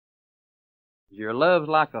Your love's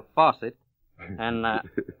like a faucet. And,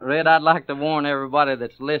 Red, I'd like to warn everybody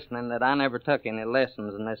that's listening that I never took any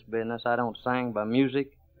lessons in this business. I don't sing by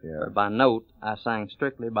music or by note. I sing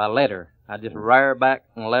strictly by letter. I just rear back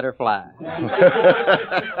and let her fly.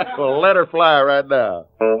 Well, let her fly right now.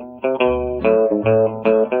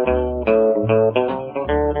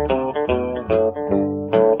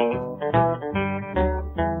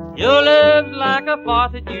 Your love's like a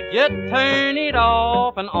faucet, you just turn it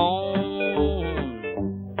off and on.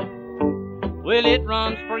 Well, it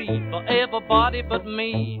runs free for everybody but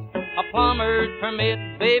me. A plumber's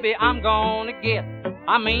permit, baby, I'm gonna get.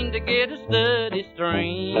 I mean to get a steady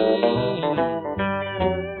stream.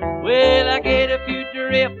 Well, I get a few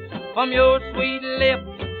drips from your sweet lips,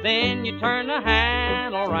 then you turn the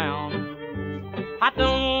handle around. I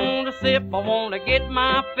don't want to sip, I want to get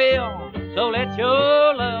my fill, so let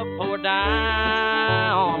your love pour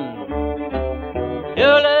down.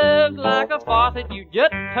 Your love's like a faucet, you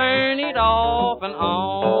just turn it off and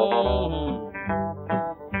on.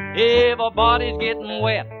 Everybody's getting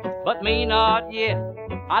wet, but me not yet.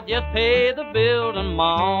 I just pay the bill and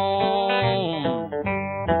moan.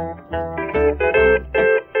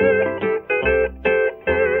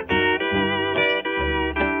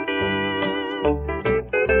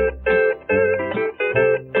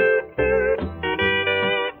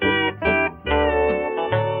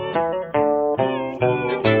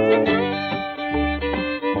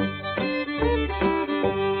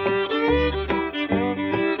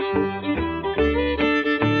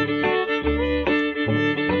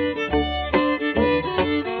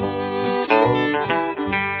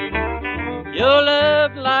 Your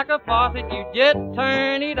love's like a faucet, you just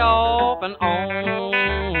turn it off and on.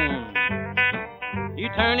 You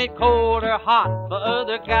turn it cold or hot for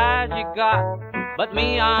other guys you got, but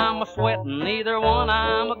me, I'm a-sweating, neither one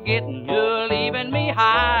I'm a-getting. You're leaving me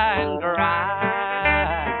high and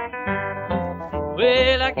dry.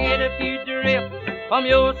 Well, I get a few drips from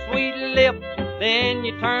your sweet lips, then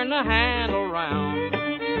you turn the handle round.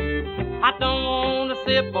 I don't want to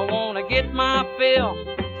sip, I want to get my fill,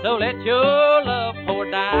 so let your love pour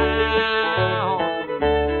down.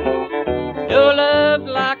 Your love's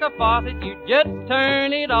like a faucet, you just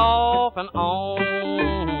turn it off and on.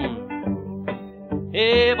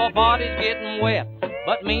 Everybody's getting wet,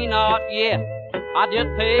 but me not yet. I just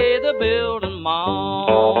pay the bill and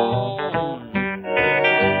moan.